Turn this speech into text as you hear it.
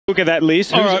Look at that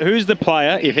list. Who's the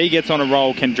player, if he gets on a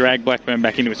roll, can drag Blackburn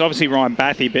back into it? It's obviously Ryan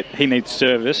Bathy, but he needs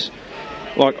service.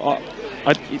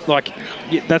 That's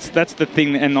the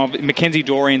thing. And Mackenzie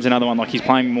Dorian's another one. Like, he's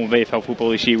playing more VFL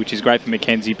football this year, which is great for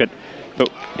Mackenzie, but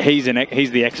he's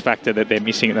the X factor that they're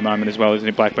missing at the moment as well, isn't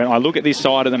it, Blackburn? I look at this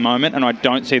side at the moment and I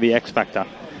don't see the X factor.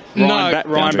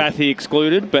 Ryan Bathy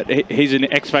excluded, but he's an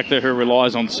X factor who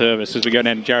relies on service as we go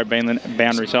down to Jared Beanland,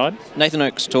 boundary side. Nathan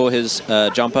Oakes tore his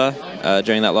jumper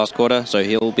during that last quarter, so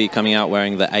he'll be coming out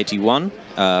wearing the 81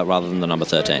 rather than the number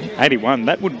 13. 81,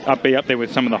 that would be up there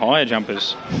with some of the higher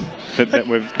jumpers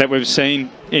that we've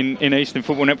seen in Eastern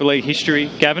Football Netball League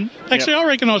history, Gavin. Actually, I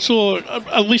reckon I saw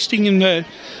a listing in the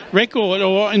record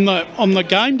or on the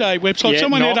game day website.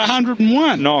 Someone had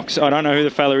 101. Knox, I don't know who the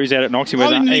fella is out at Knox. I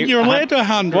didn't think you're allowed to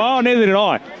 100. Well, neither did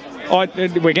I.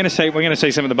 We're going to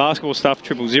see some of the basketball stuff.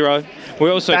 000. We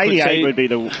also 88 would be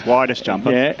the widest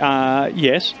jumper. Yeah.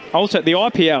 Yes. Also the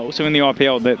IPL. So in the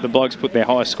IPL, the blokes put their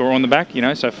highest score on the back. You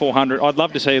know, so 400. I'd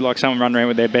love to see like someone run around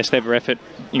with their best ever effort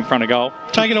in front of goal.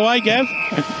 Take it away, Gav.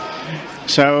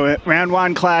 So round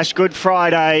one clash, Good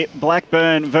Friday,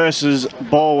 Blackburn versus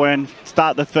Balwyn.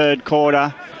 Start the third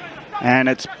quarter, and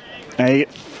it's a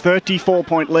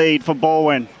 34-point lead for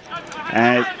Balwyn.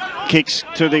 Kicks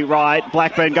to the right,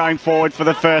 Blackburn going forward for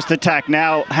the first attack.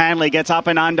 Now Hanley gets up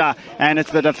and under, and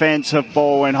it's the defence of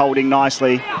Balwyn holding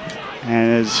nicely.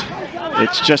 And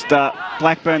it's just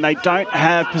Blackburn, they don't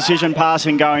have precision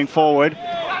passing going forward,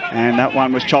 and that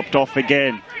one was chopped off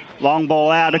again. Long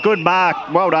ball out, a good mark,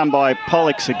 well done by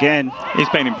Pollux again. He's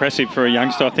been impressive for a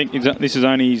youngster. I think this is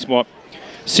only his,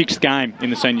 sixth game in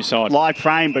the senior side. Light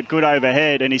frame, but good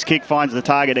overhead, and his kick finds the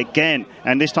target again.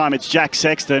 And this time it's Jack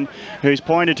Sexton who's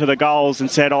pointed to the goals and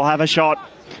said, I'll have a shot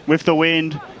with the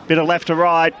wind, bit of left to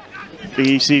right.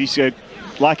 He's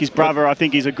like his brother, I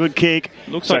think he's a good kick.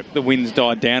 Looks like the wind's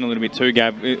died down a little bit too,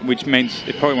 Gav, which means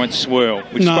it probably won't swirl,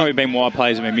 which has probably been why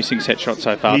players have been missing set shots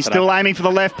so far. He's still aiming for the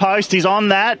left post. He's on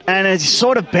that, and he's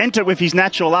sort of bent it with his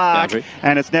natural arc,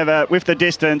 and it's never, with the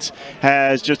distance,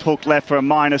 has just hooked left for a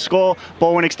minor score.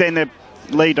 Balwyn extend their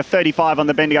lead to 35 on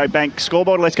the Bendigo Bank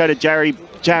scoreboard. Let's go to Jared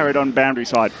on boundary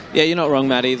side. Yeah, you're not wrong,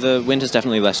 Matty. The wind has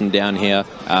definitely lessened down here.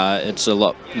 It's a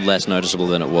lot less noticeable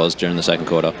than it was during the second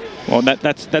quarter. Well,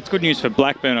 that's good news for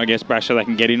Blackburn, I guess, Brasher. They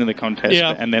can get into the contest,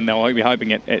 and then they'll be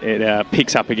hoping it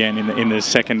picks up again in the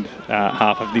second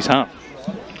half of this half.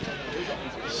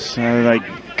 So they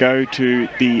go to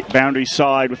the boundary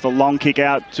side with the long kick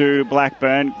out to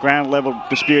Blackburn. Ground level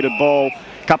disputed ball.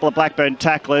 A couple of Blackburn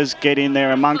tacklers get in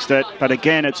there amongst it, but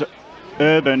again it's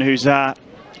Urban who's in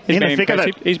the thick of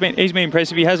it. He's been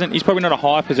impressive. He's probably not a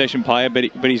high possession player, but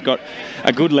he's got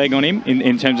a good leg on him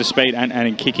in terms of speed and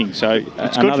in kicking. So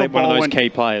it's another one of those key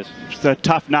players. It's a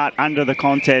tough nut under the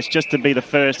contest just to be the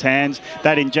first hands.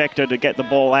 That injector to get the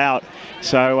ball out.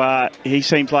 So he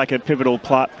seems like a pivotal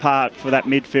part for that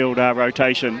midfield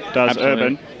rotation, does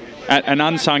Urban. An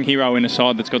unsung hero in a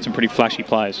side that's got some pretty flashy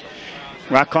players.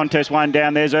 Ruck contest one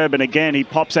down. There's Urban again. He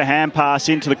pops a hand pass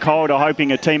into the corridor,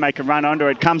 hoping a teammate can run under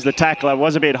it. Comes the tackler,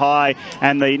 was a bit high,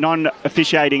 and the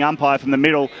non-officiating umpire from the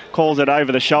middle calls it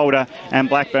over the shoulder, and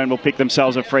Blackburn will pick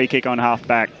themselves a free kick on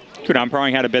half-back. Good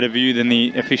umpiring, had a better view than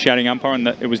the officiating umpire, and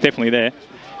it was definitely there.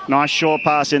 Nice short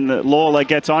pass in the Lawler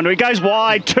gets onto. He goes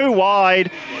wide, too wide,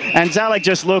 and Zalek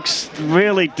just looks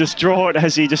really distraught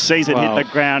as he just sees it hit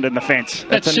the ground and the fence.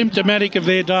 That's symptomatic of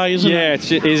their day, isn't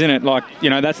it? Yeah, isn't it? Like, you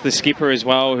know, that's the skipper as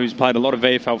well, who's played a lot of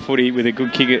VFL footy with a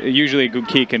good kick, usually a good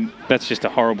kick, and that's just a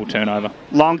horrible turnover.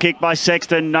 Long kick by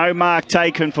Sexton, no mark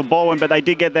taken for Balwyn, but they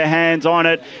did get their hands on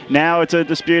it. Now it's a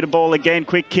disputed ball again,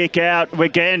 quick kick out,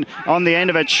 again on the end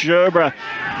of it, Schruber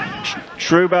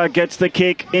gets the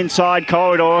kick inside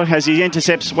corridor as he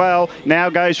intercepts well. Now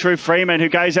goes through Freeman, who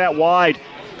goes out wide.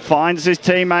 Finds his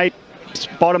teammate,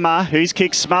 Spotimer, whose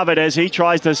kick smothered as he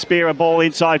tries to spear a ball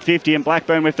inside 50, and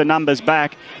Blackburn with the numbers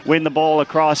back win the ball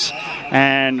across,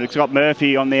 and it's got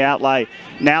Murphy on the outlay.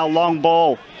 Now long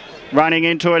ball. Running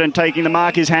into it and taking the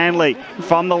mark is Hanley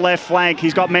from the left flank.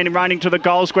 He's got men running to the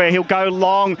goal square. He'll go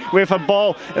long with a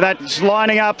ball that's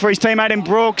lining up for his teammate in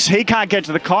Brooks. He can't get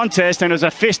to the contest, and there's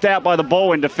a fist out by the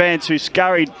ball in defence, who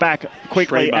scurried back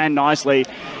quickly and nicely.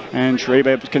 And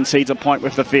Schreiber concedes a point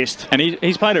with the fist. And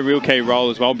he's played a real key role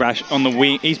as well, Brash, on the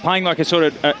wing. He's playing like a sort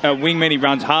of a wingman. He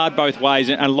runs hard both ways,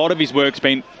 and a lot of his work's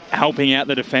been helping out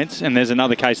the defence. And there's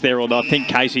another case there, although I think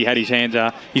Casey had his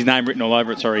name written all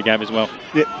over it. Sorry, Gav, as well.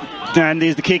 And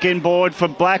there's the kick in board for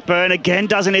Blackburn. Again,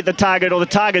 doesn't hit the target, or the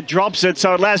target drops it,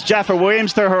 so it allows Jaffa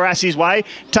Williams to harass his way.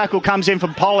 Tackle comes in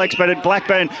from Pollux, but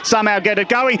Blackburn somehow get it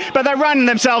going. But they're running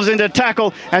themselves into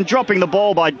tackle and dropping the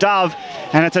ball by Dove.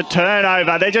 And it's a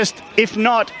turnover. They're just, if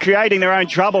not, creating their own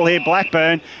trouble here,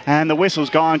 Blackburn, and the whistle's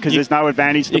gone because there's no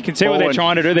advantage. You can see what they're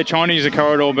trying to do. They're trying to use a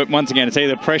corridor, but once again, it's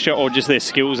either pressure or just their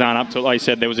skills aren't up to it. Like you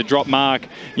said, there was a drop mark,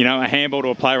 you know, a handball to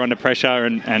a player under pressure,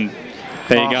 and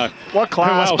there you go. What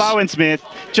class. Bowen Smith,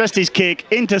 just his kick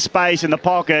into space in the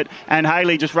pocket, and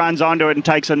Haley just runs onto it and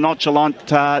takes a nonchalant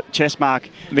chest mark.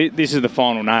 This is the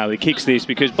final nail. He kicks this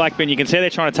because Blackburn, you can see they're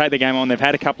trying to take the game on. They've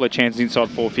had a couple of chances inside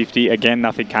 450. Again,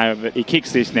 nothing came of it. He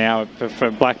kicks this now.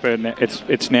 For Blackburn,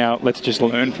 it's now, let's just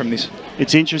learn from this.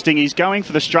 It's interesting. He's going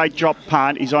for the straight drop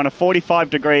punt. He's on a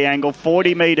 45-degree angle,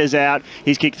 40 metres out.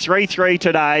 He's kicked 3-3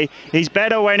 today. He's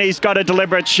better when he's got a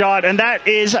deliberate shot, and that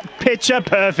is picture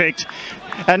perfect.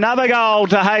 Another goal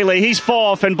to Haley. He's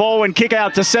fourth, and Balwyn kick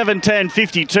out to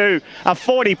 7-10-52. A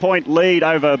 40-point lead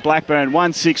over Blackburn.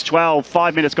 1-6-12.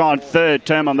 5 minutes gone. Third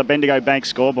term on the Bendigo Bank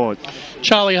scoreboard.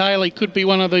 Charlie Haley could be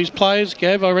one of these players,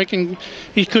 Gav. I reckon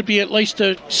he could be at least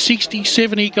a 60,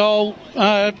 70 goal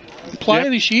player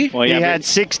this year. Well, he had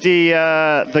 60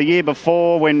 the year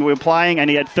before when we were playing, and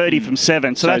he had 30 from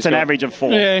 7. So that's an average of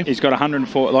 4. Yeah. He's got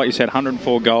 104, like you said,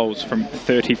 104 goals from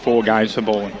 34 games for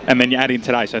Balwyn. And then you add in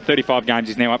today, so 35 games,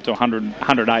 he's now up to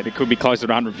 108. It could be closer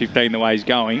to 115 the way he's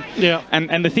going. Yeah.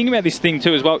 And the thing about this thing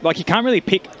too as well, like you can't really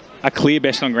pick a clear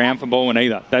best on ground for Balwyn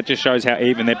either. That just shows how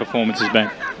even their performance has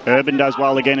been. Urban does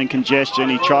well again in congestion.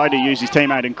 He tried to use his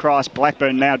teammate in cross.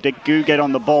 Blackburn now do get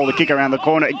on the ball. The kick around the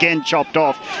corner, again chopped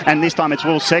off. And this time it's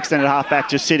Will Sexton at halfback,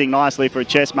 just sitting nicely for a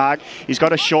chest mark. He's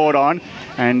got a short on,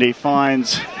 and he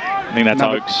finds... I think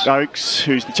that's Oakes,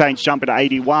 who's changed jumper to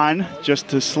 81, just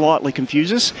to slightly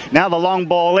confuse us. Now the long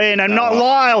ball in, and not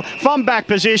Lyle from back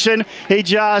position. He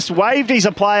just waved his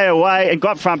player away and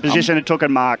got front position and took a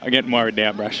mark. I'm getting worried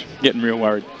now, Brash. Getting real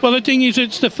worried. Well, the thing is,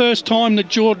 it's the first time that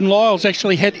Jordan Lyles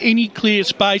actually had any clear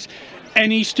space,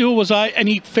 and he still was and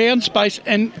he found space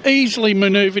and easily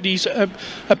manoeuvred his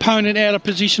opponent out of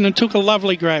position and took a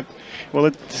lovely grab. Well,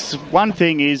 it's, one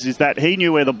thing is that he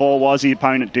knew where the ball was, the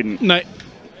opponent didn't. No.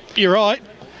 You're right.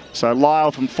 So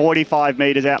Lyle from 45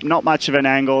 metres out, not much of an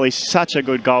angle. He's such a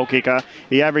good goal kicker.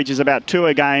 He averages about 2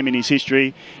 a game in his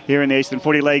history here in the Eastern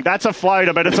Footy League. That's a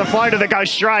floater, but it's a floater that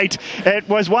goes straight. It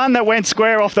was one that went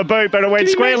square off the boot, but it went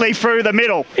squarely through the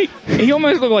middle. He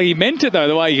almost looked like he meant it, though,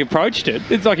 the way he approached it.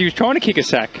 It's like he was trying to kick a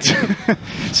sack.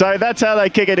 So that's how they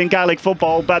kick it in Gaelic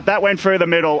football, but that went through the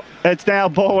middle. It's now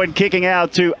Balwyn kicking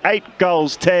out to 8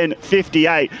 goals,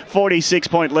 10-58,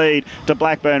 46-point lead to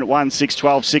Blackburn,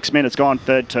 1-6-12, 6 minutes gone,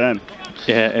 third term.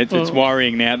 Yeah, it's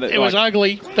worrying now. That, it was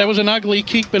ugly. That was an ugly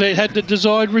kick, but it had the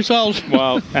desired result.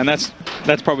 Well, and that's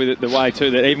probably the way too,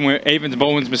 that even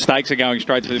Balwyn's mistakes are going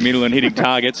straight through the middle and hitting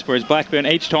targets, whereas Blackburn,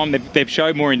 each time they've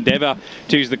showed more endeavour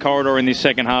to use the corridor in this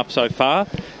second half so far,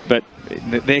 but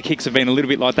their kicks have been a little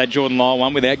bit like that Jordan Lyle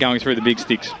one without going through the big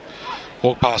sticks.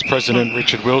 Walked past President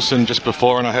Richard Wilson just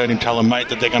before, and I heard him tell a mate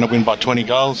that they're going to win by 20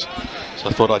 goals. So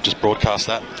I thought I'd just broadcast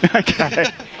that. Okay.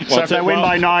 So if they win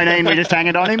by 19, we just hang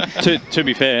it on him? To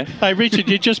be fair. Hey, Richard,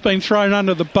 you've just been thrown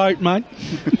under the boat, mate.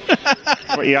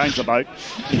 Well, he owns the boat.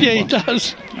 Yeah, he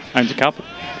does. Owns a couple.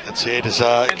 That's it. As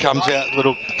it comes out,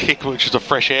 little kick, which is a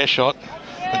fresh air shot.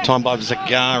 That time by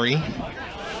Zagari.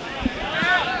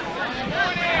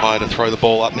 High to throw the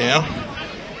ball up now.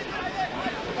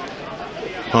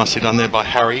 Nicely done there by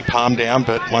Harry, palm down,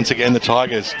 but once again the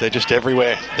Tigers, they're just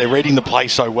everywhere. They're reading the play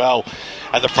so well.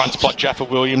 At the front spot, Jaffa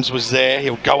Williams was there.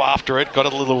 He'll go after it. Got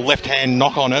a little left-hand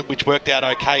knock on it, which worked out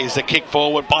okay as the kick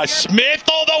forward by Smith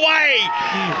all the way.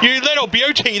 You little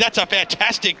beauty. That's a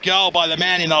fantastic goal by the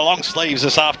man in the long sleeves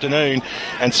this afternoon.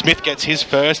 And Smith gets his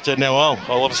first, and now, well,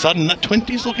 all of a sudden, that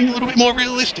 20 is looking a little bit more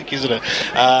realistic, isn't it?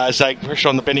 As they push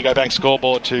on the Bendigo Bank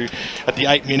scoreboard to, at the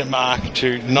 8-minute mark,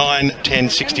 to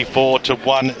 9-10-64 to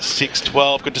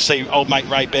 1-6-12. Good to see old mate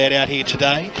Ray Baird out here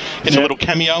today. Getting a little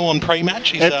cameo on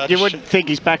pre-match. You wouldn't think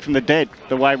he's back from the dead,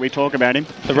 the way we talk about him.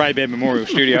 The Ray Baird Memorial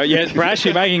Studio. Yeah, we're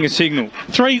actually making a signal.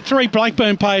 Three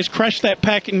Blackburn players crashed that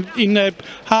pack in the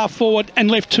half forward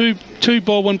and left two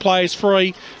Balwyn players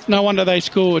free. No wonder they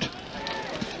scored.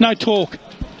 No talk.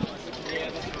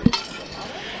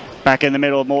 Back in the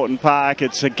middle of Moreton Park,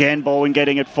 it's again Balwyn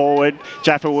getting it forward.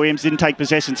 Jaffa Williams didn't take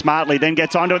possession smartly, then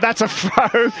gets onto it. That's a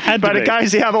throw, but it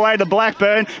goes the other way to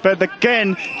Blackburn. But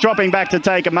again, dropping back to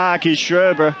take a mark is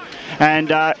Schreiber, and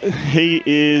he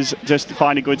is just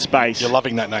finding good space. You're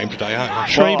loving that name today, aren't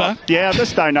you? Schreiber? Well, yeah, I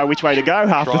just don't know which way to go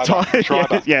half the time.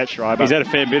 Schreiber. Yeah, Schreiber. He's had a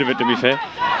fair bit of it, to be fair.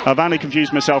 I've only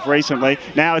confused myself recently.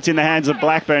 Now it's in the hands of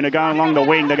Blackburn. They're going along the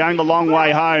wing. They're going the long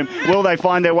way home. Will they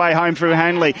find their way home through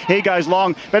Hanley? He goes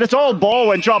long, but it's it's all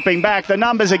Balwyn dropping back. The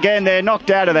numbers again, they're knocked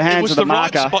out of the hands of the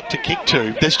marker. It was the right spot to kick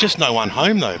to. There's just no one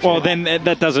home though. Well, then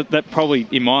that probably,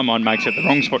 in my mind, makes it the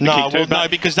wrong spot to kick to. No,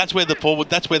 because that's where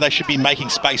that's where they should be making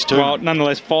space to. Well,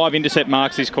 nonetheless, 5 intercept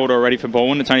marks this quarter already for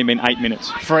Balwyn. It's only been 8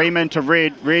 minutes. Freeman to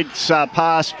Rid. Rid's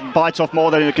pass bites off more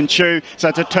than it can chew, so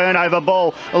it's a turnover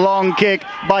ball. A long kick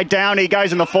by Downey,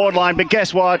 goes in the forward line, but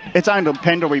guess what? It's only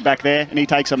Pendlebury back there, and he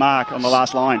takes a mark on the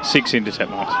last line. 6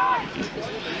 intercept marks.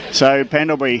 So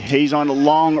Pendlebury, he's on a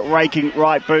long raking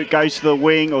right boot, goes to the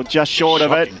wing or just short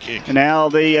of it. Kick. And now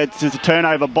it's a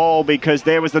turnover ball because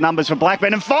there was the numbers for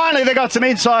Blackburn, and finally they got some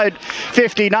inside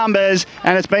 50 numbers,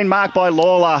 and it's been marked by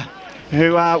Lawler,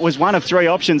 who was one of 3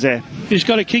 options there. He's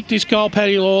got to kick this goal,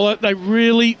 Paddy Lawler. They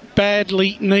really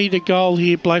badly need a goal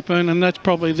here, Blackburn, and that's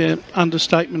probably their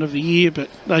understatement of the year, but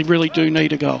they really do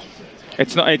need a goal.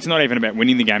 It's not even about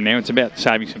winning the game now. It's about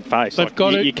saving some face.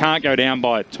 You can't go down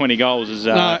by 20 goals, as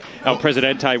El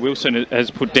Presidente Wilson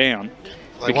has put down.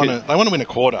 They want to win a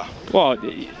quarter. Well,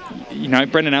 you know,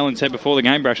 Brendan Allen said before the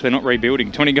game, Brash, they're not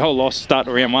rebuilding. 20-goal loss start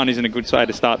to round 1 isn't a good way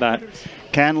to start that.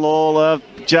 Can Lawler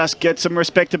just get some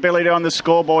respectability on the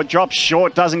scoreboard? Drops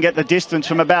short, doesn't get the distance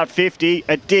from about 50.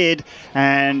 It did,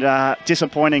 and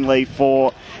disappointingly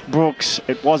for Brooks,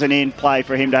 it wasn't in play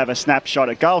for him to have a snapshot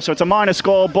at goal. So it's a minor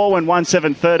score. Balwyn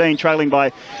 1-7-13 trailing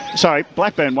by... Sorry,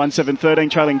 Blackburn 1-7-13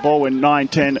 trailing Balwyn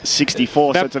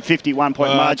 9-10-64. So it's a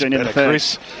 51-point margin in the third.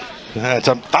 Chris. It's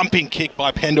a thumping kick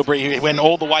by Pendlebury. He went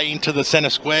all the way into the centre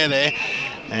square there,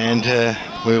 and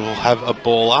we will have a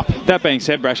ball up. That being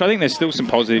said, Brash, I think there's still some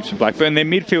positives for Blackburn. Their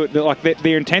midfield,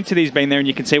 their intensity's been there, and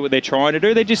you can see what they're trying to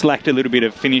do. They just lacked a little bit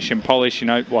of finish and polish, you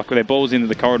know, like their balls into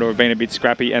the corridor have been a bit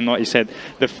scrappy, and like you said,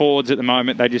 the forwards at the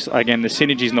moment, they just, again, the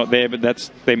synergy's not there, but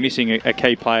they're missing a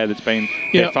key player that's been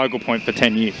their focal point for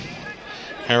 10 years.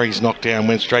 Harry's knocked down,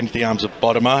 went straight into the arms of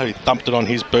Bottomer, who thumped it on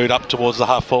his boot up towards the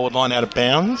half-forward line out of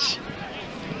bounds.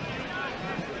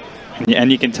 Yeah,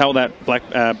 and you can tell that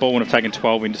Balwyn have taken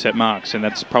 12 intercept marks, and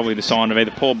that's probably the sign of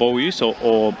either poor ball use or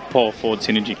poor forward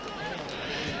synergy.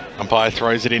 Umpire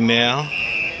throws it in now,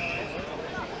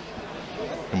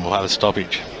 and we'll have a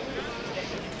stoppage.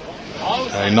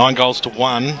 9 goals to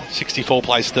 1, 64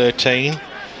 plays 13.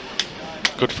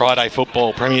 Good Friday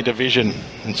football, Premier Division.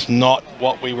 It's not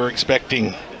what we were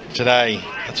expecting today,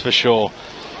 that's for sure.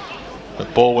 But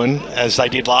Balwyn, as they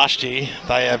did last year,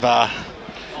 they have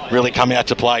really come out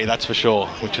to play, that's for sure,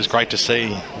 which is great to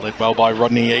see. Led well by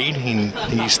Rodney Eade in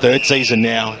his 3rd season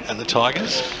now at the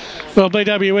Tigers. Well,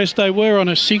 BWS, they were on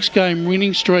a 6-game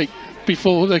winning streak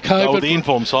before the COVID. They were the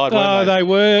informed side, weren't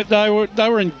they? They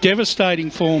were in devastating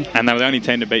form. And they were the only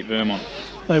team to beat Vermont.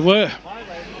 They were.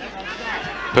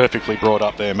 Perfectly brought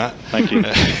up there, Matt. Thank you.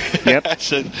 Yep.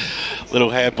 That's a little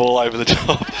handball over the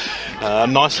top.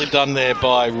 Nicely done there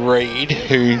by Reid,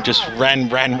 who just ran,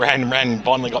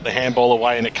 finally got the handball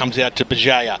away, and it comes out to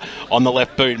Bajaya on the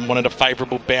left boot and wanted a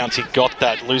favourable bounce. He got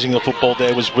that. Losing the football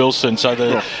there was Wilson, so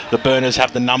the Burners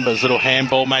have the numbers. Little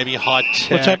handball, maybe high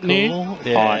tackle. What's happening?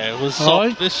 Yeah, it was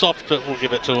soft. It's soft, but we'll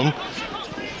give it to him.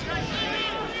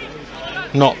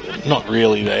 Not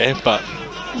really there, but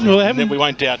we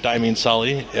won't doubt Damien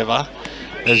Sully ever.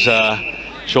 There's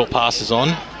short passes on.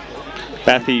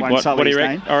 Bathy, what do you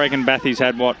reckon? I reckon Bathy's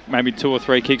had, maybe 2 or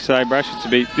 3 kicks today, Brash. This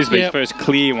will be his first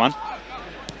clear one.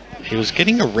 He was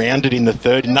getting around it in the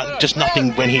third, just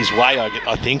nothing went his way,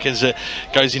 I think, as it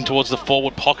goes in towards the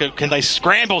forward pocket. Can they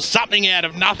scramble something out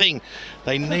of nothing?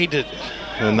 They need it,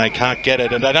 and they can't get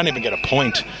it, and they don't even get a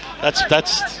point. That's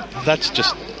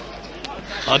just...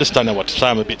 I just don't know what to say.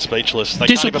 I'm a bit speechless. They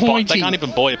can't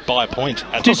even buy a point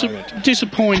at the moment.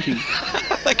 Disappointing.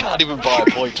 They can't even buy a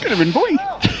point. Could have been boy.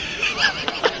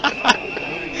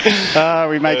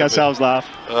 We make ourselves laugh.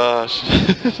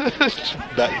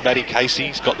 Matty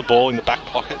Casey's got the ball in the back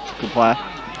pocket. Good player.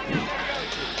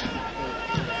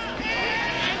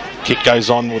 Kick goes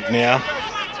onward now.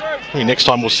 Next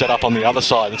time we'll set up on the other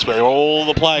side. That's where all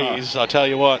the play is, I tell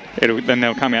you what. Then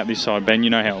they'll come out this side, Ben. You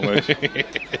know how it works.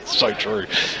 It's so true.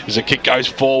 As the kick goes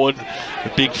forward,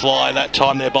 a big fly that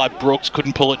time there by Brooks.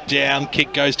 Couldn't pull it down.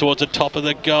 Kick goes towards the top of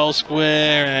the goal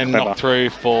square and knocked through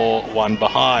for 1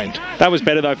 behind. That was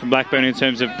better, though, from Blackburn in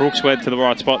terms of Brooks went to the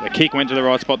right spot. The kick went to the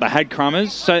right spot. They had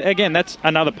crummers. So, again, that's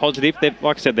another positive. Like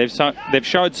I said, they've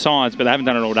showed signs, but they haven't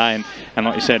done it all day. And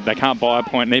like you said, they can't buy a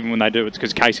point. And even when they do, it's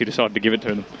because Casey decided to give it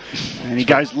to them. And he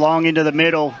goes long into the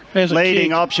middle.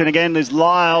 Leading option again is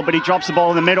Lyle, but he drops the ball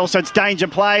in the middle, so it's danger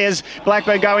players.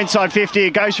 Blackburn go inside 50.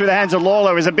 It goes through the hands of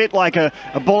Lawler. It's a bit like a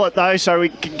bullet, though, so we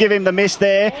can give him the miss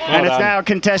there. And it's now a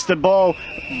contested ball.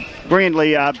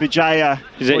 brilliantly Bujaya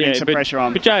putting some pressure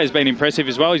on. Bujaya's been impressive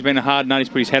as well. He's been a hard nut. He's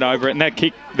put his head over it, and that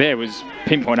kick there was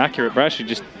pinpoint accurate, Brash. He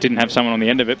just didn't have someone on the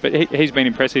end of it, but he's been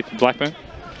impressive for Blackburn.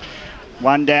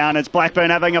 One down, it's Blackburn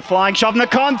having a flying shot in the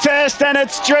contest, and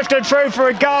it's drifted through for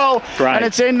a goal. Great. And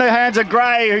it's in the hands of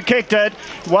Gray, who kicked it.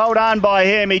 Well done by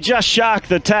him. He just sharked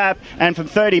the tap, and from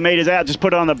 30 metres out, just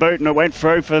put it on the boot, and it went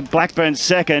through for Blackburn's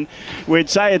second. We'd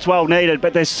say it's well needed,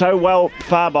 but they're so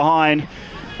far behind.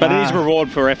 But it is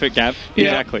reward for effort, Gav. Yeah.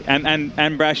 Exactly.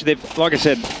 And Brash, they've, like I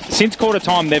said, since quarter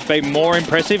time, they've been more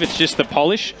impressive. It's just the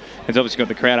polish. It's obviously got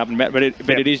the crowd up and back, but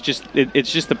it's just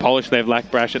the polish they've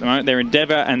lacked, Brash, at the moment. Their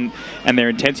endeavour and their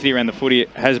intensity around the footy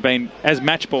has been as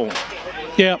match ball.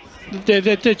 Yeah,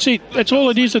 that's it. That's all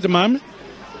it is at the moment.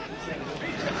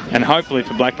 And hopefully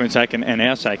for Blackburn's sake and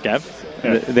our sake, Gav,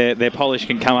 their polish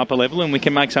can come up a level and we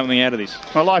can make something out of this.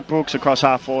 I like Brooks across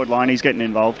half forward line. He's getting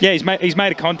involved. Yeah, he's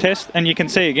made a contest, and you can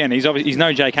see again, he's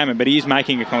no Jake Hammond, but he is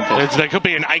making a contest. There could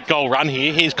be an 8-goal run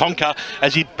here. Here's Conker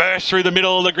as he bursts through the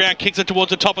middle of the ground, kicks it towards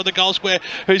the top of the goal square,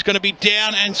 who's going to be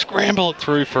down and scramble it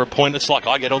through for a point. It's like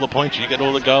I get all the points, you get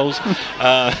all the goals.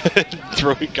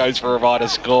 Through it goes for a rider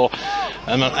score.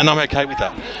 And I'm okay with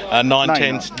that.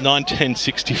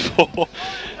 9-10-64.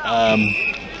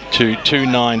 To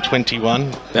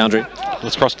 2-9-21. Boundary.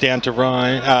 Let's cross down to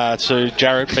Ryan, to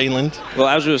Jarrett Beanland. Well,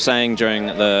 as we were saying during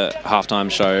the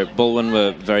halftime show, Balwyn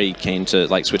were very keen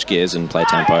to switch gears and play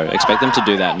tempo. Expect them to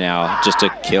do that now, just to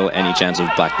kill any chance of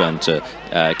Blackburn to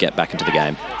get back into the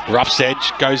game. Rough's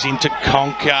edge goes into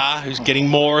Conker, who's getting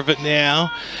more of it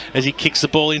now as he kicks the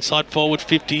ball inside forward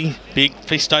 50. Big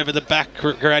fist over the back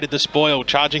created the spoil.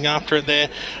 Charging after it there.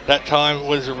 That time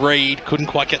was Reed. Couldn't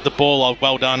quite get the ball.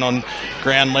 Well done on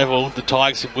ground level. The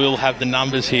Tigers will have the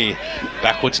numbers here.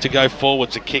 Backwards to go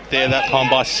forwards. A kick there that time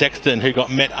by Sexton, who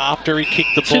got met after he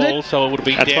kicked the ball, so it would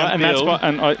be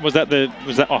downfield. Was that?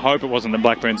 I hope it wasn't the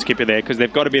Blackburn skipper there, because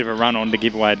they've got a bit of a run on to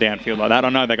give away a downfield like that. I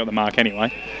know they got the mark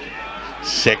anyway.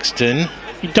 Sexton.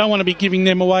 You don't want to be giving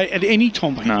them away at any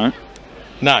time.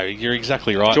 No, you're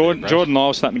exactly right. Jordan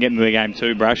Lyle's starting to get into the game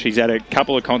too, Brush. He's had a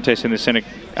couple of contests in the centre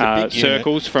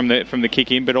circles from the kick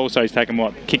in, but also he's taken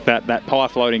kicked that high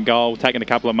floating goal, taken a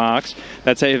couple of marks.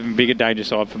 That's an even bigger danger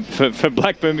side for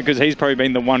Blackburn, because he's probably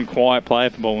been the one quiet player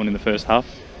for Balwyn in the first half.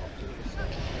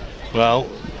 Well,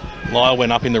 Lyle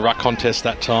went up in the ruck contest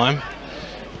that time.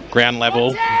 Ground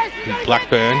level,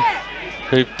 Blackburn,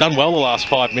 who've done well the last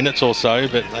 5 minutes or so,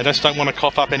 but they just don't want to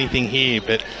cough up anything here.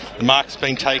 But the mark's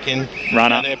been taken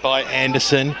down there by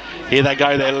Anderson. Here they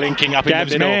go, they're linking up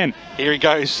Gab's in the middle. Man. Here he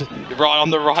goes, right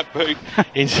on the right boot,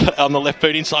 on the left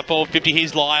boot, inside forward 50.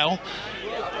 Here's Lyle.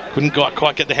 Couldn't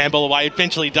quite get the handball away.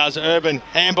 Eventually does. Urban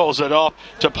handballs it off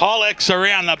to Pollux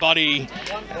around the body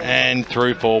and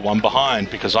through for one behind,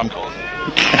 because I'm calling.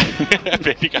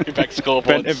 Benny going back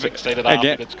scoreboard, 16.5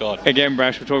 minutes gone. Again,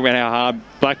 Brash, we're talking about how hard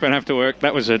Blackburn have to work.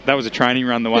 That was a training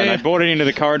run the way they brought it into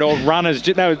the corridor. Runners,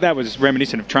 that was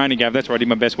reminiscent of training, Gav. That's where I did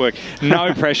my best work.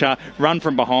 No pressure, run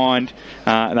from behind.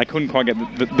 They couldn't quite get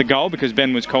the goal because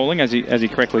Ben was calling, as he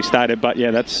correctly stated. But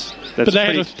yeah, that's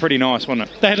pretty nice, wasn't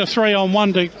it? They had a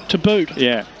 3-on-1 to boot.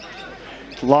 Yeah.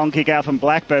 Long kick out from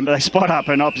Blackburn, but they spot up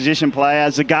an opposition player,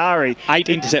 Zagari. 8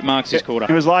 intercept marks this quarter.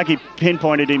 It was like he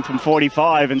pinpointed him from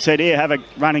 45 and said, here, have a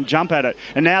running jump at it.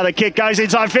 And now the kick goes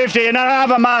inside 50, and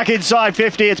another mark inside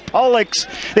 50. It's Pollux,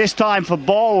 this time for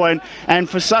Balwyn. And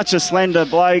for such a slender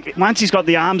bloke, once he's got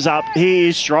the arms up, he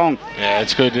is strong. Yeah,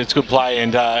 it's good. It's good play,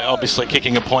 and obviously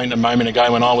kicking a point a moment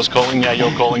ago when I was calling. Now you're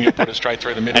calling, you put it straight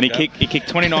through the middle. And he kicked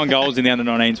 29 goals in the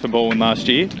under-19s for Balwyn last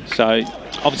year. So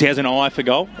obviously has an eye for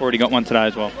goal. Already got one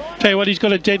today as well. Tell you what, he's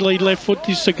got a deadly left foot,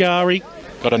 this Zagari.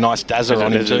 Got a nice dazzer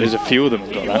on him too. There's a few of them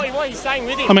who've got that. What are you saying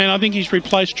with him? I mean, I think he's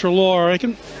replaced Treloar, I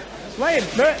reckon.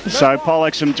 So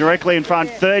Pollux from directly in front,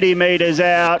 30 metres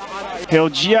out. He'll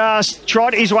just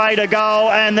trot his way to goal,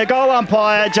 and the goal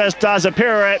umpire just does a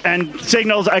pirouette and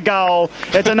signals a goal.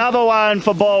 It's another one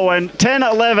for Balwyn.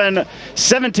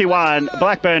 10-11-71.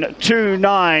 Blackburn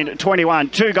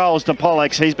 2-9-21. 2 goals to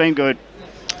Pollux. He's been good.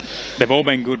 They've all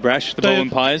been good, Brash, the Balwyn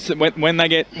players. When they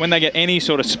get any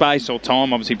sort of space or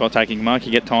time, obviously by taking mark,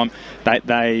 you get time,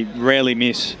 they rarely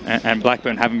miss, and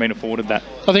Blackburn haven't been afforded that.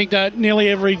 I think that nearly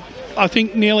every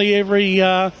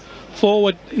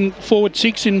forward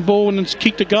 6 in Balwyn has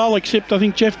kicked a goal, except I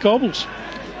think Jeff Gobbles.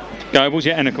 Gobbles,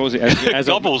 yeah, and of course, as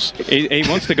Gobbles. He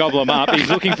wants to gobble them up. He's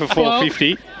looking for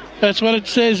 450. Well, that's what it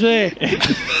says there.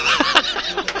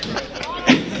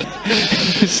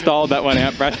 Styled that one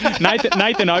out, Brad.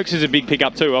 Nathan Oakes is a big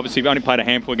pickup too. Obviously, we've only played a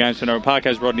handful of games for Noble Park,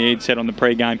 as Rodney Eade said on the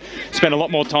pre-game. Spent a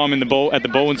lot more time at the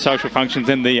ball and social functions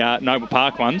than the Noble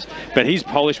Park ones. But he's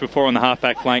polished before on the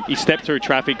half-back flank. He stepped through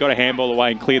traffic, got a handball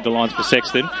away and cleared the lines for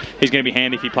Sexton. He's going to be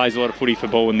handy if he plays a lot of footy for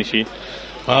Balwyn this year.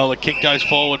 Well, the kick goes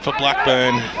forward for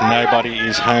Blackburn. Nobody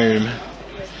is home.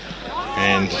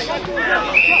 And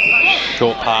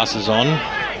short passes on.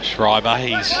 Schreiber,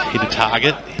 he's hit a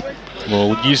target.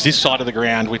 We'll use this side of the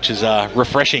ground, which is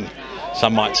refreshing,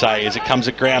 some might say, as it comes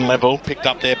at ground level. Picked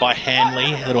up there by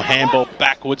Hanley. A little handball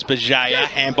backwards. Bajaya,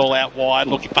 handball out wide,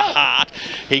 looking for Hart.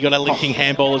 He got a linking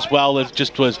handball as well. It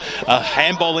just was a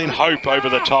handball in hope over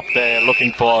the top there,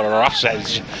 looking for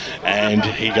Ruffsage. And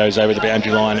he goes over the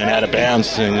boundary line and out of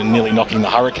bounds, and nearly knocking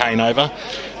the Hurricane over.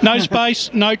 No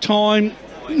space, no time,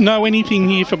 no anything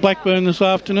here for Blackburn this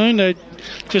afternoon. They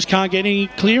just can't get any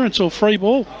clearance or free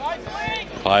ball.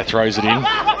 Player throws it in.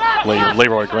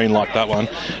 Leroy Green liked that one.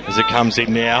 As it comes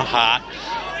in now, Hart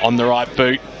on the right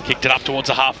boot. Kicked it up towards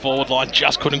the half-forward line.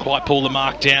 Just couldn't quite pull the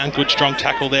mark down. Good strong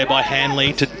tackle there by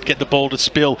Hanley to get the ball to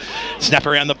Spill. Snap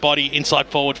around the body. Inside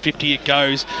forward 50 it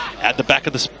goes. At the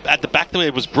back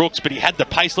there was Brooks, but he had the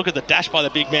pace. Look at the dash by the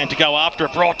big man to go after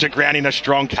it. Brought to ground in a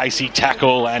strong Casey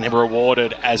tackle and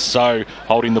rewarded as so,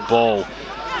 holding the ball.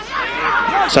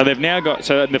 So they've now got,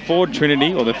 so the forward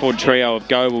trinity, or the forward trio of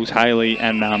Goebbels, Haley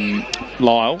and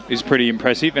Lyle is pretty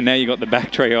impressive. And now you've got the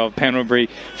back trio of Pendlebury,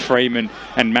 Freeman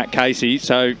and Matt Casey.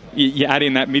 So you add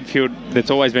in that midfield that's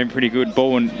always been pretty good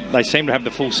ball, and they seem to have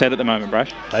the full set at the moment,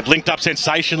 Brash. They've linked up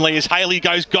sensationally as Haley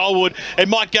goes goalward. It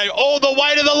might go all the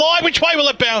way to the line. Which way will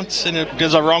it bounce? And it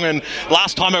does a wrong, and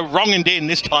last time it wronged in,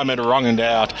 this time it wronged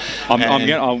out.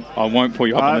 I won't pull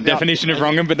you up on the definition of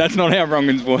wronging, but that's not how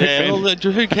wrongings work. Yeah, well,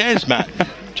 who cares, Matt?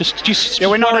 Just yeah,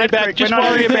 worry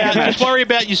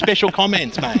about your special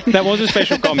comments, mate. That was a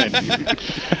special comment.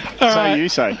 So you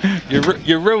say.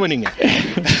 You're ruining it.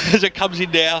 As it comes in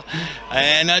now,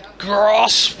 and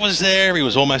Gross was there. He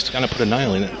was almost going to put a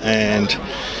nail in it, and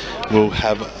we'll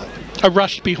have a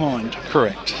rush behind.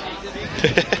 Correct.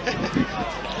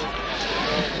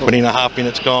 20.5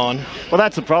 minutes gone. Well,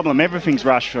 that's the problem. Everything's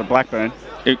rushed for Blackburn.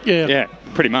 Yeah,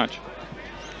 pretty much.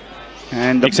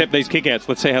 And except these kickouts.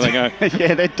 Let's see how they go.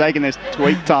 Yeah, they're taking their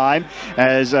sweet time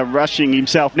as rushing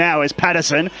himself now is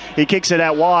Patterson. He kicks it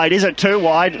out wide. Is it too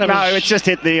wide? No, it's just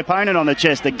hit the opponent on the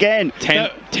chest again.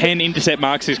 10 intercept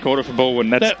marks this quarter for Balwyn.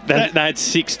 They had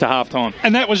 6 to half time.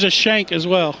 And that was a shank as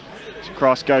well.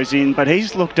 Cross goes in, but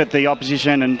he's looked at the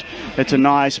opposition and it's a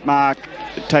nice mark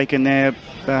taken there.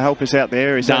 Help us out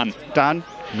there. Is Dunn. Dunn?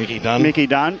 Mickey Dunn. Mickey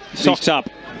Dunn. Socks up.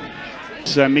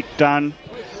 So Mick Dunn.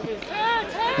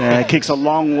 Kicks a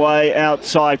long way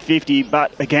outside 50,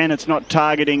 but again, it's not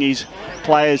targeting his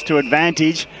players to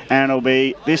advantage, and it'll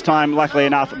be, this time, luckily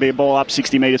enough, it'll be a ball up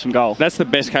 60 metres from goal. That's the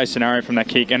best case scenario from that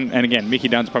kick, and again, Mickey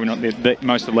Dunn's probably not the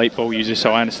most elite ball user,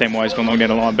 so I understand why he's gone long down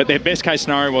the line, but their best case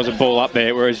scenario was a ball up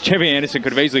there, whereas Chevy Anderson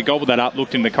could have easily gobbled that up,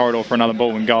 looked in the corridor for another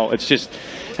ball and goal. It's just,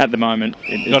 at the moment...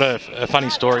 Got a funny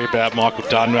story about Michael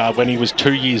Dunn. When he was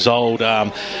 2 years old,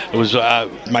 it was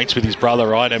mates with his brother,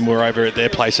 right, and we're over at their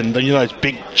place, and you know those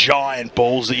big, giant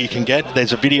balls that you can get?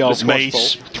 There's a video of me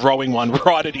throwing one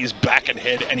right at his back and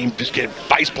head, and him just get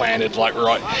face planted like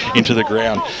right into the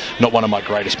ground. Not one of my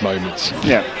greatest moments.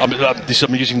 Yeah.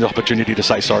 I'm using the opportunity to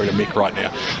say sorry to Mick right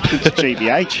now. It's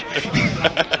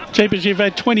GBH. Jeepers, you've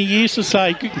had 20 years to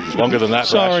say. Longer than that,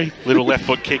 sorry. Rash. Little left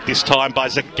foot kick this time by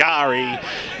Zagari,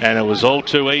 and it was all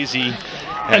too easy.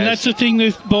 And that's the thing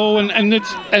with ball, and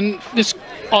this.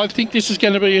 I think this is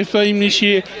going to be a theme this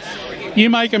year. You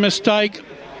make a mistake,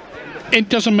 it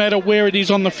doesn't matter where it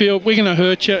is on the field. We're going to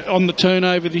hurt you on the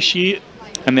turnover this year.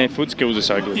 And their foot skills are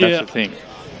so good. Yeah. That's the thing.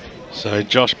 So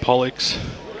Josh Pollux,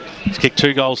 he's kicked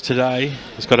 2 goals today.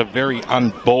 He's got a very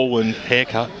un-Balwyn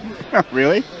haircut.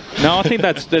 Really? No, I think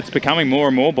that's becoming more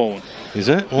and more Balwyn. Is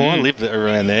it? Well, I live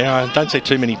around there. I don't see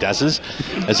too many dazzers.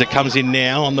 As it comes in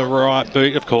now on the right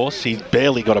boot, of course, he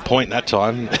barely got a point that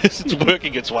time. It's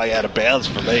working its way out of bounds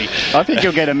for me. I think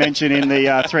you'll get a mention in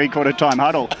the three-quarter time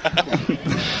huddle.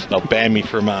 They'll ban me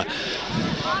from,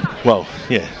 well,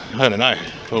 yeah, I don't know.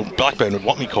 Well, Blackburn would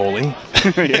want me calling.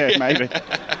 Yeah, maybe.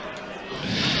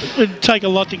 It'd take a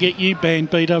lot to get you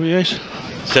banned,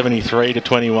 BWS. 73 to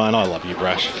 21. I love you,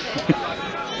 Brush.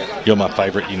 You're my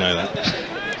favourite, you know that.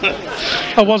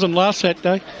 I wasn't last that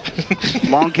day.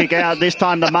 Long kick out. This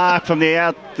time the mark from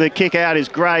the kick out is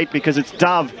great because it's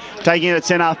Dove taking it at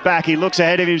centre back. He looks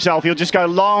ahead of himself. He'll just go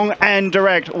long and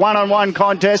direct. One-on-one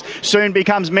contest soon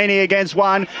becomes many against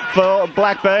one for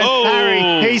Blackburn. Oh.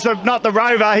 Harry, he's not the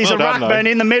rover. He's Well a done, ruckman though.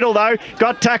 in the middle though.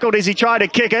 Got tackled as he tried to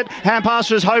kick it. Hand pass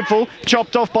was hopeful.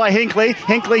 Chopped off by Hinkley.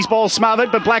 Hinkley's ball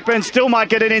smothered, but Blackburn still might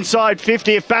get it inside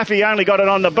 50 if Baffy only got it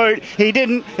on the boot. He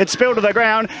didn't. It spilled to the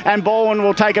ground, and Balwyn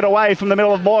will take it away from the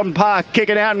middle of Moreton Park. Kick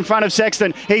it out in front of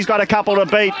Sexton. He's got a couple to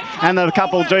beat, and the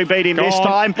couple do beat him this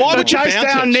time. Why The would you chase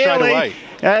bounce down it straight nearly. away?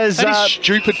 As, That is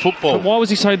stupid football. But why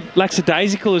was he so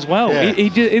lackadaisical as well? Yeah.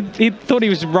 He thought he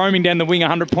was roaming down the wing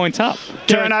 100 points up.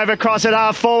 turnover cross at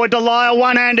half forward to Lyle,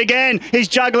 one hand again. He's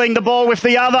juggling the ball with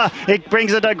the other. It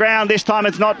brings it to ground. This time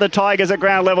it's not the Tigers at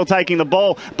ground level taking the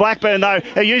ball. Blackburn though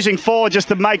are using 4 just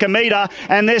to make a metre,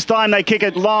 and this time they kick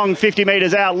it long 50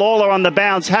 metres out. Lawler on the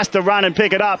bounce has to run and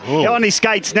pick it up. Ooh. On his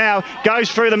skates now,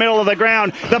 goes through the middle of the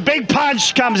ground. The big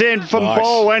punch comes in from Nice.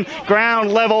 Balwyn,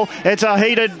 ground level. It's a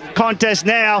heated contest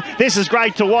now. This is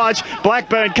great to watch.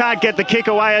 Blackburn can't get the kick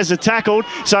away as it's tackled.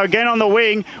 So again on the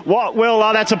wing, what will,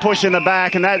 that's a push in the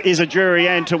back, and that is a jury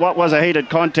end to what was a heated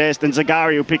contest, and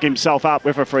Zagari will pick himself up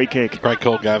with a free kick. Great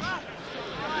call, Gav.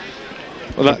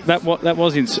 Well, that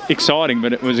was exciting,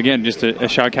 but it was again just a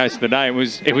showcase of the day. It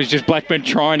was just Blackburn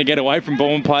trying to get away from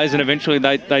Balwyn players, and eventually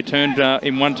they turned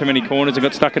in one too many corners and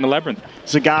got stuck in the labyrinth.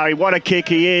 Zagari, what a kick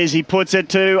he is. He puts it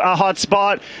to a hot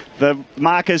spot. The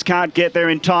markers can't get there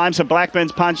in time, so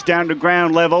Blackburn's punched down to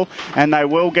ground level, and they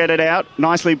will get it out.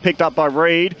 Nicely picked up by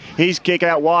Reed. His kick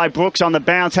out wide. Brooks on the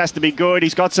bounce has to be good.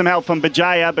 He's got some help from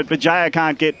Bajaya, but Bajaya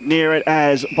can't get near it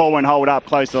as Balwyn hold up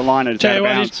close to the line and it's out of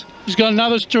bounds. He's got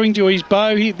another string to his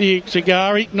bow, the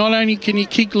Zagari. Not only can he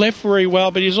kick left very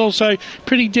well, but he's also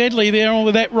pretty deadly there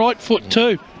with that right foot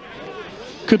too.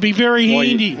 Could be very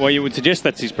handy. Well, you would suggest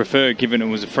that's his preferred, given it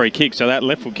was a free kick, so that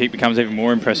left foot kick becomes even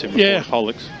more impressive before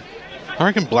Pollux. I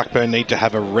reckon Blackburn need to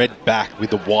have a red back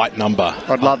with the white number.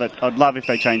 I'd love it. I'd love if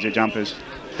they change their jumpers.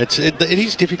 It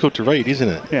is difficult to read, isn't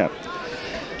it? Yeah.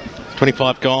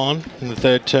 25 gone in the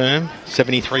third term.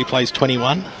 73 plays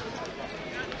 21.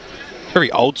 Very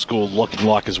old school looking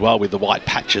like as well, with the white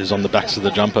patches on the backs of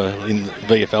the jumper in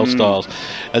VFL styles.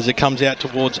 As it comes out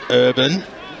towards Urban,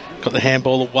 got the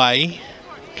handball away.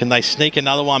 Can they sneak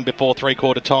another one before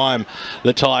three-quarter time?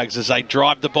 The Tigers, as they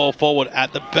drive the ball forward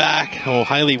at the back. Well,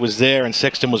 Haley was there and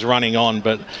Sexton was running on,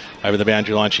 but over the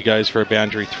boundary line she goes for a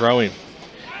boundary throw-in.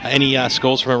 Any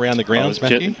scores from around the grounds,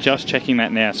 Matthew? Just checking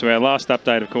that now. So our last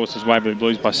update, of course, is Waverley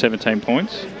Blues by 17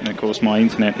 points. And, of course, my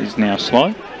internet is now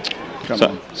slow.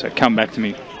 So come back to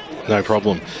me. No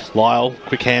problem. Lyle,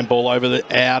 quick handball out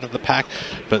of the pack,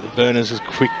 but Werner's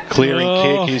quick clearing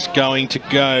kick is going to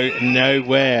go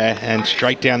nowhere and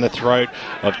straight down the throat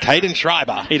of Caden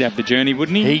Schreiber. He'd have the journey,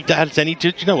 wouldn't he? He does, and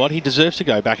you know what? He deserves to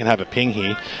go back and have a ping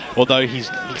here. Although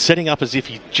he's setting up as if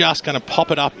he's just going to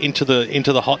pop it up into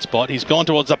the hot spot. He's gone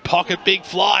towards the pocket, big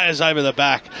flyers over the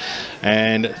back,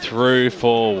 and through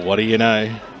for what do you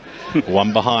know?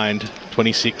 One behind.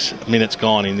 26 minutes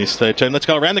gone in this third term. Let's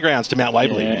go around the grounds to Mount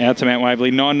Waverley. Yeah, out to Mount Waverley.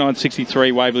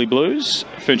 9-9-63 Waverley Blues.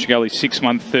 Ferntree Gully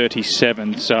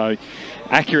 6-1-37. So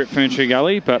accurate Ferntree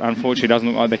Gully, but unfortunately doesn't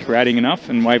look like they're creating enough.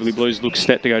 And Waverley Blues look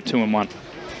set to go 2-1.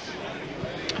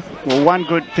 Well, one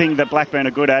good thing that Blackburn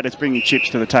are good at is bringing chips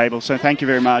to the table. So thank you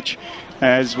very much.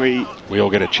 As we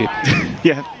all get a chip.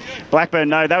 Yeah. Blackburn,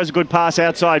 no, that was a good pass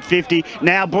outside 50.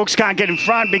 Now Brooks can't get in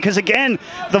front because, again,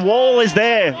 the wall is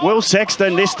there. Will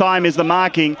Sexton this time is the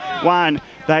marking one.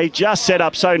 They just set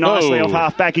up so nicely off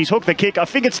half-back. He's hooked the kick. I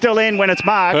think it's still in when it's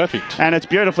marked. Perfect. And it's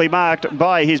beautifully marked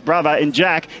by his brother in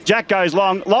Jack. Jack goes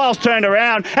long. Lyle's turned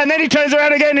around, and then he turns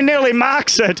around again and nearly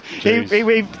marks it.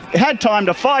 He had time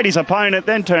to fight his opponent,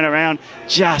 then turn around.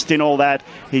 Just in all that,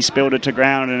 he spilled it to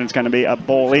ground, and it's going to be a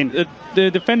ball in. The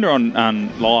defender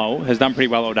on Lyle has done pretty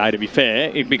well all day, to be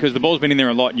fair, because the ball's been in there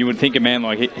a lot. You would think a man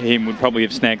like him would probably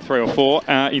have snagged 3 or 4.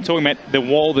 You're talking about the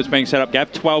wall that's being set up,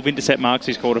 Gav. 12 intercept marks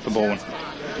this quarter for Balwyn.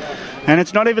 And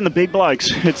it's not even the big blokes.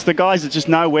 It's the guys that just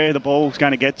know where the ball's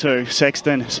going to get to.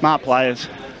 Sexton, smart players.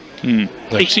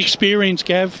 It's experience,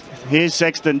 Gav. Here's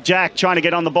Sexton. Jack trying to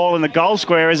get on the ball in the goal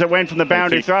square as it went from the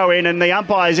boundary throw in, and the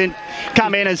umpires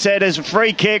come in and said there's a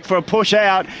free kick for a push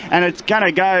out, and it's going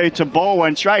to go to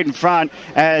Balwyn straight in front,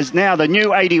 as now the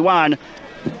new 81,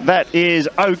 that is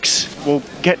Oakes, will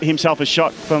get himself a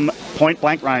shot from point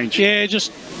blank range. Yeah,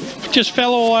 just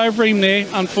fell all over him there,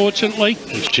 unfortunately.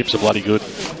 These chips are bloody good.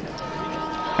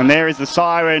 And there is the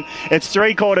siren. It's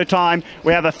three-quarter time.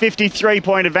 We have a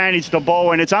 53-point advantage to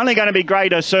Balwyn. It's only going to be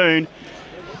greater soon.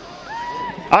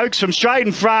 Oakes from straight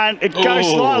in front. It goes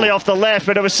slightly off the left,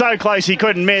 but it was so close he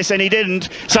couldn't miss, and he didn't.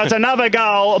 So it's another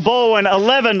goal. Balwyn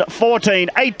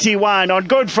 11-14-81 on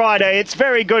Good Friday. It's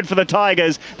very good for the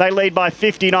Tigers. They lead by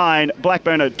 59.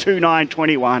 Blackburn at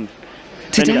 2-9-21.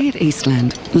 Today at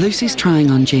Eastland, Lucy's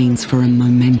trying on jeans for a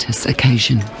momentous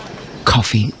occasion.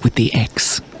 Coffee with the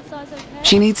ex.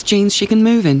 She needs jeans she can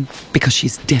move in, because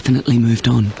she's definitely moved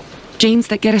on. Jeans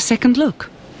that get a second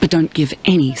look, but don't give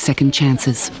any second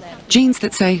chances. Jeans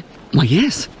that say, why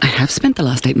yes, I have spent the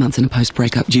last 8 months in a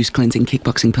post-breakup juice cleansing,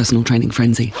 kickboxing, personal training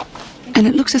frenzy. And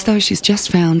it looks as though she's just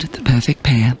found the perfect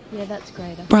pair. Yeah, that's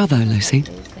great. Bravo, Lucy.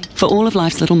 For all of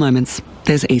life's little moments,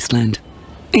 there's Eastland.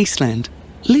 Eastland.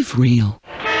 Live real.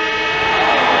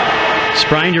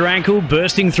 Sprained your ankle,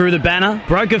 bursting through the banner?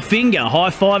 Broke a finger,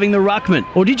 high-fiving the ruckman?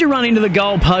 Or did you run into the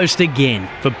goal post again?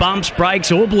 For bumps,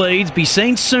 breaks or bleeds, be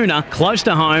seen sooner, close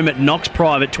to home at Knox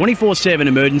Private 24/7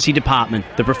 Emergency Department.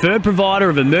 The preferred provider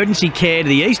of emergency care to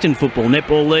the Eastern Football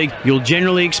Netball League, you'll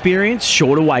generally experience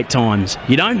shorter wait times.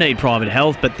 You don't need private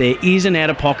health, but there is an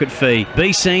out-of-pocket fee.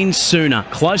 Be seen sooner,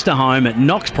 close to home at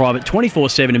Knox Private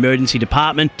 24/7 Emergency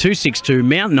Department, 262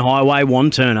 Mountain Highway,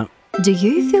 Wanturna. Do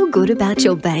you feel good about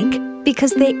your bank?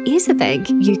 Because there is a bank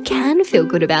you can feel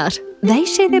good about. They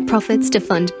share their profits to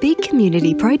fund big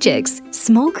community projects,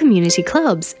 small community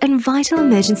clubs and vital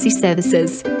emergency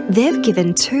services. They've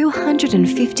given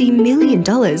 $250 million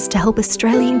to help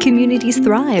Australian communities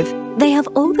thrive. They have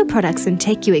all the products and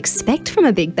tech you expect from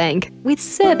a big bank, with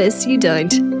service you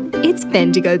don't. It's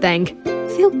Bendigo Bank.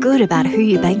 Feel good about who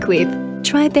you bank with.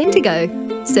 Try Bendigo.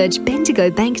 Search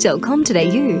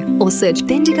bendigobank.com.au or search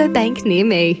Bendigo Bank near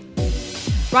me.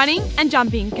 Running and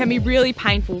jumping can be really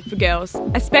painful for girls,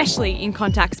 especially in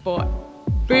contact sport.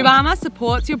 Boob Armour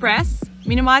supports your breasts,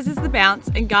 minimises the bounce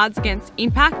and guards against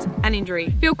impact and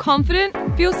injury. Feel confident,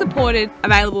 feel supported,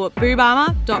 available at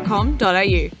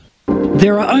boobarmour.com.au.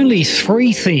 There are only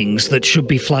 3 things that should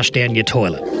be flushed down your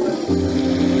toilet: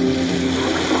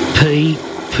 pee,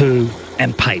 poo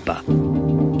and paper.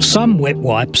 Some wet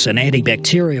wipes and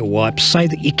antibacterial wipes say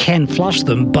that you can flush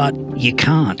them, but you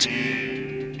can't.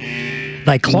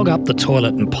 They clog up the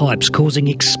toilet and pipes, causing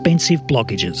expensive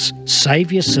blockages.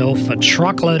 Save yourself a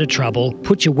truckload of trouble.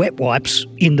 Put your wet wipes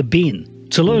in the bin.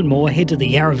 To learn more, head to the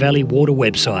Yarra Valley Water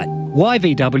website,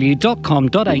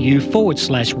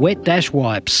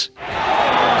 yvw.com.au/wet-wipes.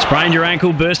 Sprained your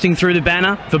ankle, bursting through the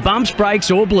banner? For bumps,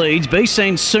 breaks or bleeds, be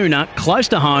seen sooner, close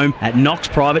to home at Knox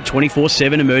Private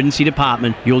 24/7 Emergency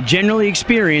Department. You'll generally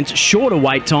experience shorter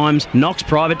wait times. Knox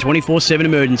Private 24/7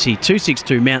 Emergency,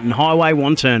 262 Mountain Highway,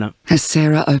 Wanturna. As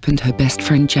Sarah opened her best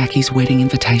friend Jackie's wedding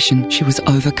invitation, she was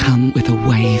overcome with a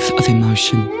wave of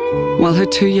emotion. While her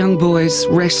 2 young boys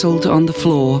wrestled on the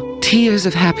floor, tears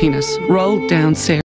of happiness rolled down Sarah.